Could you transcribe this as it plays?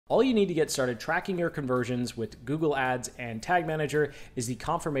All you need to get started tracking your conversions with Google Ads and Tag Manager is the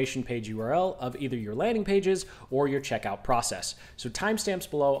confirmation page URL of either your landing pages or your checkout process. So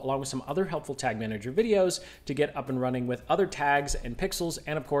timestamps below, along with some other helpful Tag Manager videos to get up and running with other tags and pixels,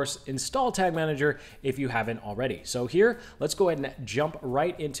 and of course, install Tag Manager if you haven't already. So here, let's go ahead and jump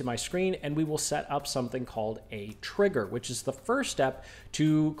right into my screen, and we will set up something called a trigger, which is the first step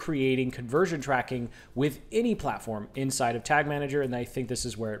to creating conversion tracking with any platform inside of Tag Manager, and I think this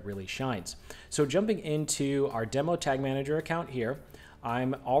is where it really shines. So jumping into our demo Tag Manager account here,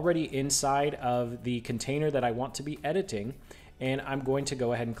 I'm already inside of the container that I want to be editing, and I'm going to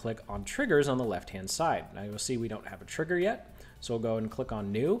go ahead and click on triggers on the left-hand side. Now you'll see we don't have a trigger yet, so we'll go and click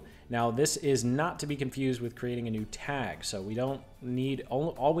on new. Now this is not to be confused with creating a new tag, so we don't need,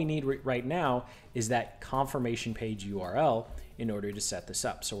 all we need right now is that confirmation page URL in order to set this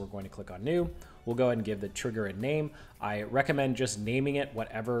up. So we're going to click on new. We'll go ahead and give the trigger a name. I recommend just naming it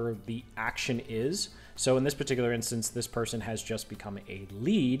whatever the action is. So in this particular instance, this person has just become a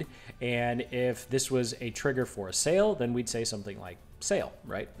lead. And if this was a trigger for a sale, then we'd say something like sale,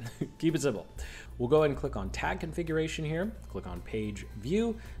 right? Keep it simple. We'll go ahead and click on tag configuration here. Click on page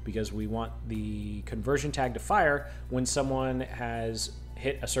view because we want the conversion tag to fire when someone has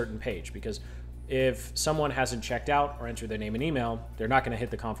hit a certain page, because if someone hasn't checked out or entered their name and email, they're not going to hit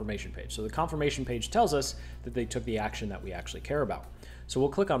the confirmation page. So the confirmation page tells us that they took the action that we actually care about. So we'll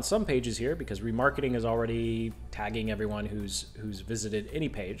click on some pages here because remarketing is already tagging everyone who's visited any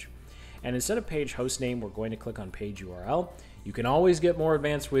page. And instead of page host name, we're going to click on page URL. You can always get more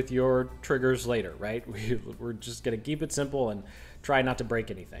advanced with your triggers later, right? We're just going to keep it simple and try not to break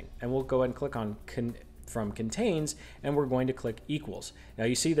anything. And we'll go ahead and click on from contains, and we're going to click equals. Now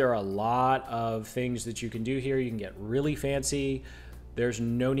you see there are a lot of things that you can do here. You can get really fancy. There's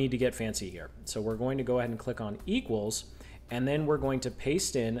no need to get fancy here. So we're going to go ahead and click on equals, and then we're going to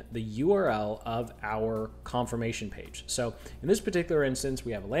paste in the URL of our confirmation page. So in this particular instance,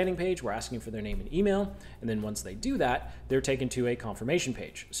 we have a landing page. We're asking for their name and email. And then once they do that, they're taken to a confirmation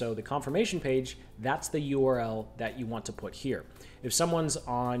page. So the confirmation page, that's the URL that you want to put here. If someone's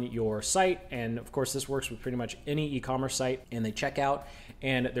on your site, and of course this works with pretty much any e-commerce site, and they check out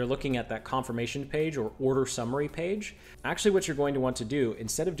and they're looking at that confirmation page or order summary page, actually what you're going to want to do,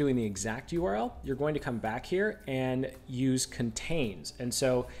 instead of doing the exact URL, you're going to come back here and use contains. And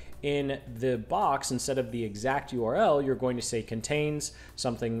so in the box, instead of the exact URL, you're going to say contains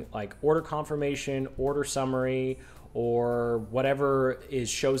something like order confirmation, order summary, or whatever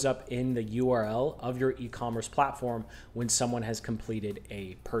shows up in the URL of your e-commerce platform when someone has completed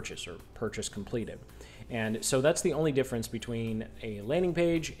a purchase or purchase completed. And so that's the only difference between a landing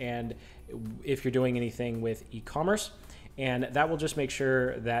page and if you're doing anything with e-commerce. And that will just make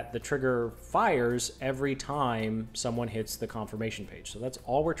sure that the trigger fires every time someone hits the confirmation page. So that's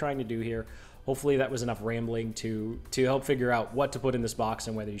all we're trying to do here. Hopefully that was enough rambling to help figure out what to put in this box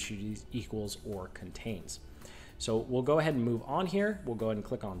and whether you should use equals or contains. So we'll go ahead and move on here. We'll go ahead and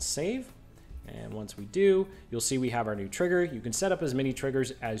click on save. And once we do, you'll see we have our new trigger. You can set up as many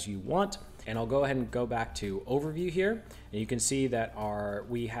triggers as you want. And I'll go ahead and go back to overview here. And you can see that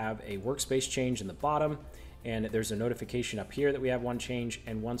we have a workspace change in the bottom. And there's a notification up here that we have one change.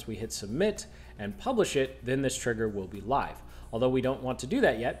 And once we hit submit and publish it, then this trigger will be live. Although we don't want to do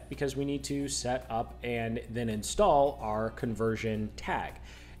that yet because we need to set up and then install our conversion tag.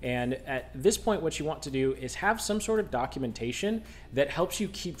 And at this point, what you want to do is have some sort of documentation that helps you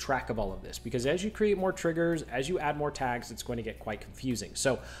keep track of all of this, because as you create more triggers, as you add more tags, it's going to get quite confusing.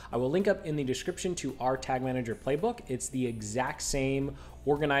 So I will link up in the description to our Tag Manager playbook. It's the exact same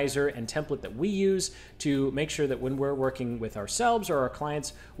organizer and template that we use to make sure that when we're working with ourselves or our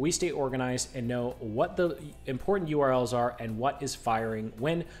clients, we stay organized and know what the important URLs are and what is firing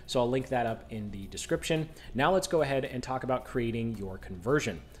when. So I'll link that up in the description. Now let's go ahead and talk about creating your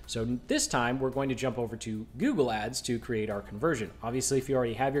conversion. So this time we're going to jump over to Google Ads to create our conversion. Obviously, if you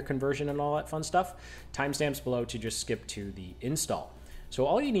already have your conversion and all that fun stuff, timestamps below to just skip to the install. So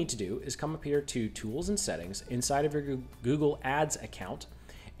all you need to do is come up here to Tools and Settings inside of your Google Ads account,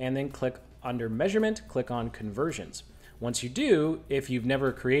 and then click under Measurement, click on Conversions. Once you do, if you've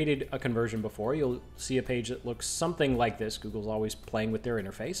never created a conversion before, you'll see a page that looks something like this. Google's always playing with their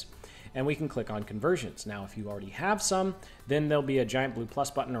interface. And we can click on Conversions. Now, if you already have some, then there'll be a giant blue plus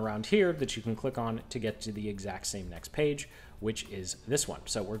button around here that you can click on to get to the exact same next page, which is this one.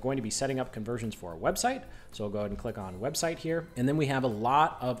 So we're going to be setting up conversions for a website. So I'll go ahead and click on Website here. And then we have a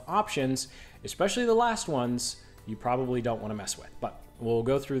lot of options, especially the last ones you probably don't want to mess with. But we'll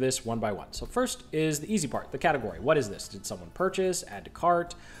go through this one by one. So first is the easy part, the category. What is this? Did someone purchase, add to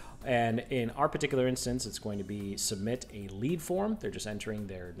cart, And in our particular instance, it's going to be submit a lead form. They're just entering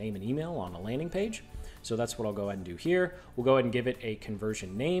their name and email on a landing page. So that's what I'll go ahead and do here. We'll go ahead and give it a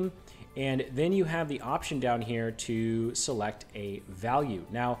conversion name. And then you have the option down here to select a value.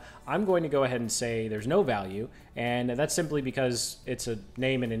 Now, I'm going to go ahead and say there's no value, and that's simply because it's a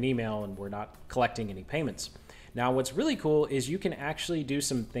name and an email and we're not collecting any payments. Now, what's really cool is you can actually do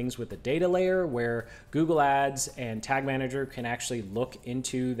some things with the data layer where Google Ads and Tag Manager can actually look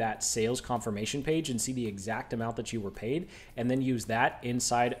into that sales confirmation page and see the exact amount that you were paid, and then use that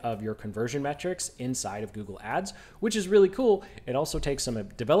inside of your conversion metrics inside of Google Ads, which is really cool. It also takes some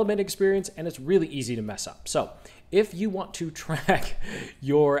development experience, and it's really easy to mess up. So if you want to track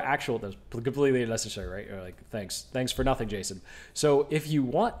your actual, that's completely unnecessary, right? Or like, thanks for nothing, Jason. So if you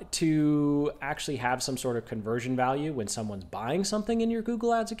want to actually have some sort of conversion value when someone's buying something in your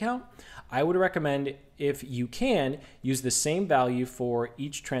Google Ads account, I would recommend, if you can, use the same value for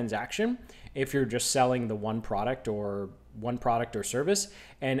each transaction if you're just selling the one product or service,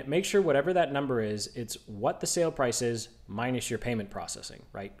 and make sure whatever that number is, it's what the sale price is minus your payment processing,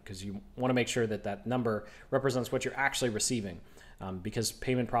 right? Because you want to make sure that that number represents what you're actually receiving, because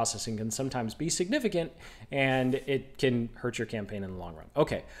payment processing can sometimes be significant and it can hurt your campaign in the long run.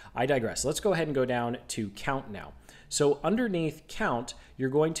 Okay, I digress. Let's go ahead and go down to count now. So underneath count, you're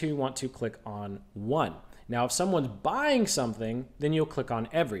going to want to click on 1. Now, if someone's buying something, then you'll click on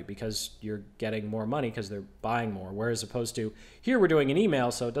every, because you're getting more money because they're buying more. Whereas opposed to here, we're doing an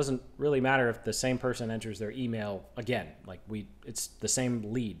email, so it doesn't really matter if the same person enters their email again. Like it's the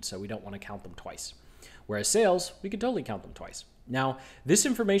same lead, so we don't want to count them twice. Whereas sales, we could totally count them twice. Now, this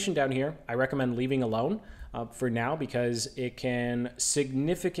information down here, I recommend leaving alone for now, because it can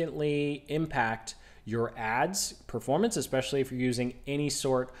significantly impact your ads performance, especially if you're using any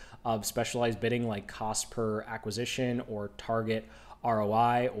sort of specialized bidding like cost per acquisition or target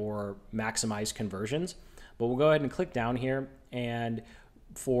ROI or maximize conversions. But we'll go ahead and click down here, and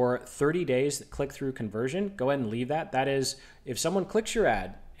for 30 days click through conversion, go ahead and leave that. That is, if someone clicks your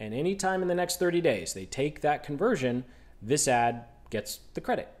ad and anytime in the next 30 days they take that conversion, this ad gets the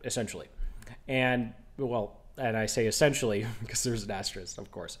credit essentially. And well, and I say essentially because there's an asterisk,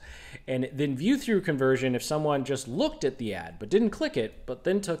 of course. And then view through conversion, if someone just looked at the ad but didn't click it, but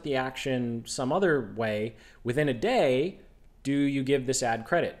then took the action some other way within a day, do you give this ad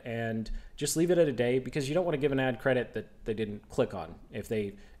credit? And just leave it at a day, because you don't want to give an ad credit that they didn't click on if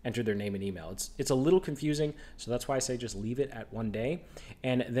they entered their name and email. It's a little confusing, so that's why I say just leave it at 1 day.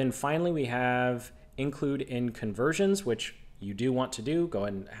 And then finally we have include in conversions, which you do want to do. Go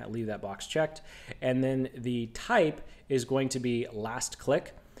ahead and leave that box checked. And then the type is going to be last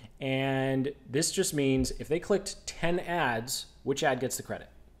click. And this just means if they clicked 10 ads, which ad gets the credit?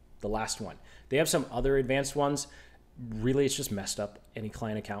 The last one. They have some other advanced ones. Really, it's just messed up any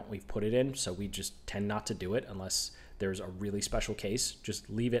client account we've put it in. So we just tend not to do it unless there's a really special case.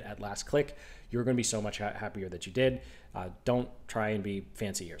 Just leave it at last click. You're going to be so much happier that you did. Don't try and be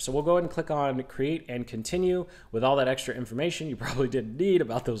fancy here. So we'll go ahead and click on create and continue with all that extra information you probably didn't need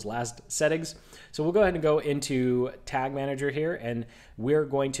about those last settings. So we'll go ahead and go into Tag Manager here, and we're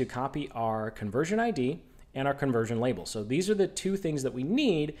going to copy our conversion ID and our conversion label. So these are the two things that we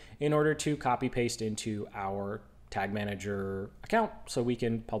need in order to copy paste into our Tag Manager account so we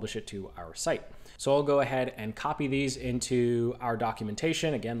can publish it to our site. So I'll go ahead and copy these into our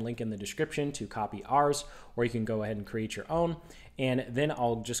documentation. Again, link in the description to copy ours, or you can go ahead and create your own. And then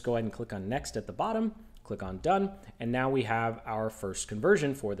I'll just go ahead and click on next at the bottom, click on done. And now we have our first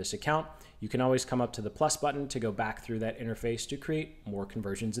conversion for this account. You can always come up to the plus button to go back through that interface to create more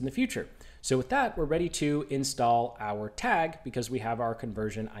conversions in the future. So with that, we're ready to install our tag because we have our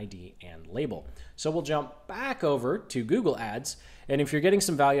conversion ID and label. So we'll jump back over to Google Ads. And if you're getting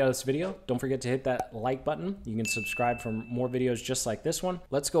some value out of this video, don't forget to hit that like button. You can subscribe for more videos just like this one.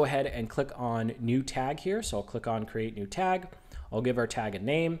 Let's go ahead and click on new tag here. So I'll click on create new tag. I'll give our tag a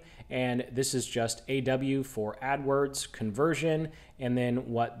name, and this is just AW for AdWords conversion, and then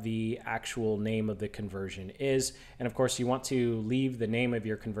what the actual name of the conversion is. And of course, you want to leave the name of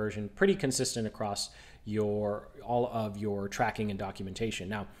your conversion pretty consistent across all of your tracking and documentation.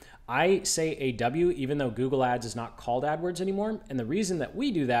 Now, I say AW even though Google Ads is not called AdWords anymore. And the reason that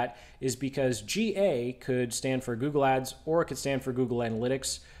we do that is because GA could stand for Google Ads, or it could stand for Google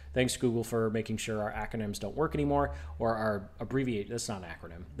Analytics. Thanks, Google, for making sure our acronyms don't work anymore, or our abbreviate. That's not an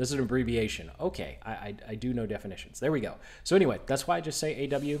acronym. This is an abbreviation. Okay, I do know definitions. There we go. So anyway, that's why I just say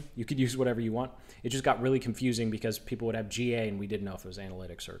AW. You could use whatever you want. It just got really confusing because people would have GA and we didn't know if it was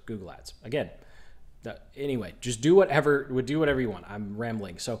Analytics or Google Ads. Again, Anyway, just do whatever you want. I'm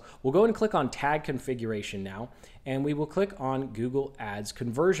rambling. So we'll go and click on tag configuration now, and we will click on Google Ads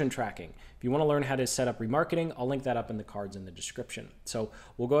conversion tracking. If you want to learn how to set up remarketing, I'll link that up in the cards in the description. So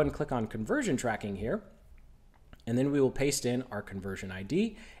we'll go ahead and click on conversion tracking here, and then we will paste in our conversion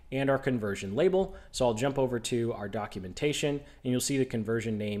ID and our conversion label. So I'll jump over to our documentation, and you'll see the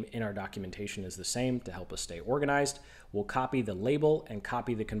conversion name in our documentation is the same to help us stay organized. We'll copy the label and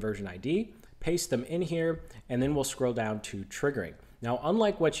copy the conversion ID, paste them in here, and then we'll scroll down to triggering. Now,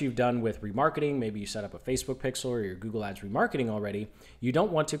 unlike what you've done with remarketing, maybe you set up a Facebook pixel or your Google Ads remarketing already, you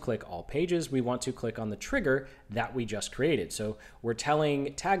don't want to click all pages. We want to click on the trigger that we just created. So we're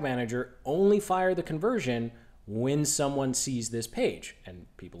telling Tag Manager only fire the conversion when someone sees this page, and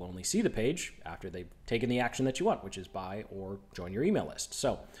people only see the page after they've taken the action that you want, which is buy or join your email list.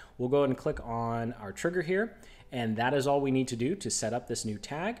 So we'll go ahead and click on our trigger here, and that is all we need to do to set up this new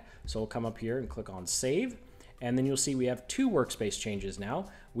tag. So we'll come up here and click on save, and then you'll see we have two workspace changes now.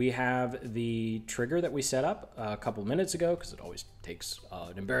 We have the trigger that we set up a couple minutes ago, because it always takes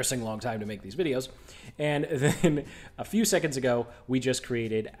an embarrassing long time to make these videos. And then a few seconds ago, we just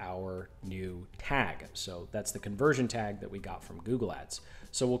created our new tag. So that's the conversion tag that we got from Google Ads.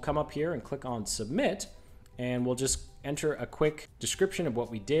 So we'll come up here and click on submit, and we'll just enter a quick description of what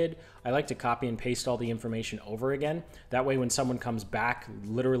we did. I like to copy and paste all the information over again. That way, when someone comes back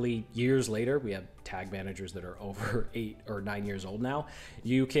literally years later, we have tag managers that are over 8 or 9 years old now,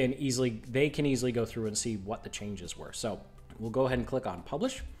 they can easily go through and see what the changes were. So we'll go ahead and click on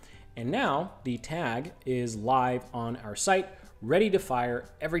publish. And now the tag is live on our site, ready to fire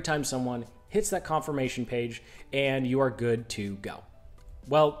every time someone hits that confirmation page, and you are good to go.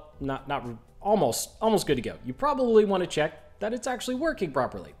 Well, almost good to go. You probably want to check that it's actually working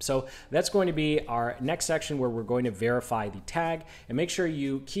properly. So that's going to be our next section, where we're going to verify the tag, and make sure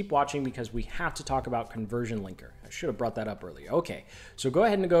you keep watching because we have to talk about conversion linker. I should have brought that up earlier. Okay, so go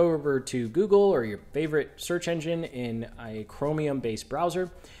ahead and go over to Google or your favorite search engine in a Chromium-based browser,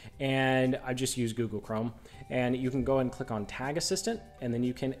 and I just use Google Chrome, and you can go and click on Tag Assistant, and then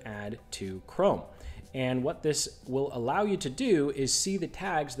you can add to Chrome. And what this will allow you to do is see the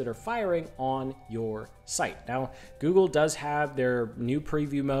tags that are firing on your site. Now, Google does have their new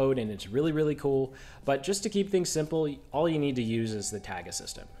preview mode, and it's really, really cool. But just to keep things simple, all you need to use is the Tag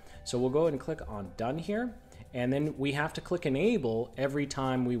Assistant. So we'll go ahead and click on Done here. And then we have to click Enable every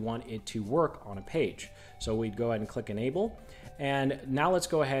time we want it to work on a page. So we'd go ahead and click Enable. And now let's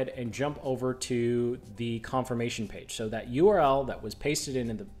go ahead and jump over to the confirmation page. So that URL that was pasted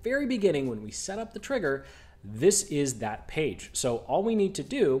in the very beginning when we set up the trigger, this is that page. So all we need to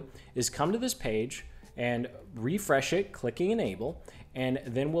do is come to this page and refresh it, clicking Enable, and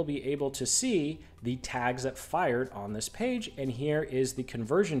then we'll be able to see the tags that fired on this page. And here is the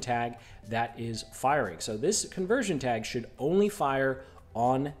conversion tag that is firing. So this conversion tag should only fire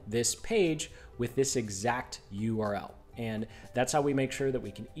on this page with this exact URL. And that's how we make sure that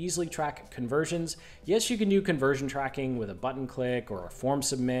we can easily track conversions. Yes, you can do conversion tracking with a button click or a form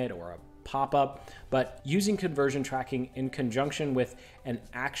submit or a pop-up, but using conversion tracking in conjunction with an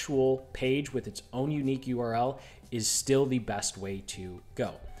actual page with its own unique URL is still the best way to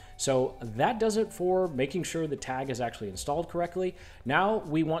go. So that does it for making sure the tag is actually installed correctly. Now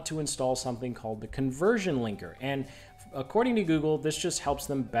we want to install something called the conversion linker. And according to Google, this just helps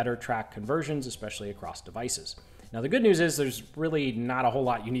them better track conversions, especially across devices. Now, the good news is there's really not a whole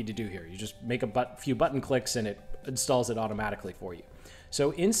lot you need to do here. You just make a few button clicks and it installs it automatically for you.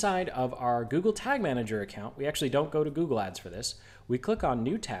 So inside of our Google Tag Manager account, we actually don't go to Google Ads for this. We click on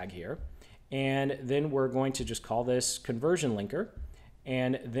New Tag here, and then we're going to just call this Conversion Linker.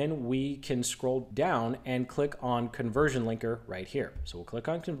 And then we can scroll down and click on Conversion Linker right here. So we'll click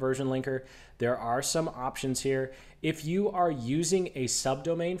on Conversion Linker. There are some options here. If you are using a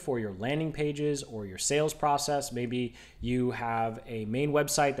subdomain for your landing pages or your sales process, maybe you have a main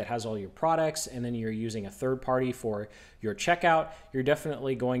website that has all your products and then you're using a third party for your checkout, you're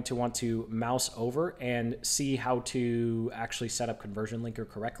definitely going to want to mouse over and see how to actually set up Conversion Linker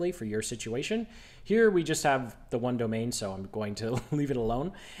correctly for your situation. Here we just have the one domain, so I'm going to leave it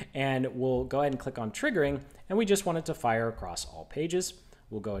alone. And we'll go ahead and click on triggering, and we just want it to fire across all pages.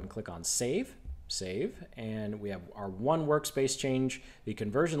 We'll go ahead and click on save, and we have our one workspace change, the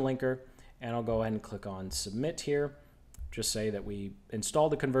conversion linker, and I'll go ahead and click on submit here. Just say that we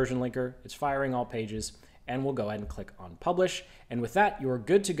installed the conversion linker, it's firing all pages, and we'll go ahead and click on publish. And with that, you're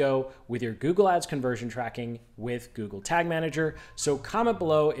good to go with your Google Ads conversion tracking with Google Tag Manager. So comment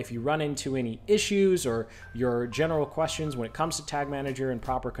below if you run into any issues or your general questions when it comes to Tag Manager and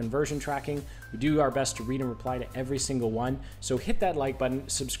proper conversion tracking. We do our best to read and reply to every single one. So hit that like button,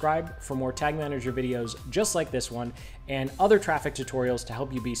 subscribe for more Tag Manager videos just like this one, and other traffic tutorials to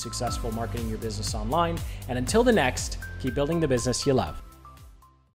help you be successful marketing your business online. And until the next, keep building the business you love.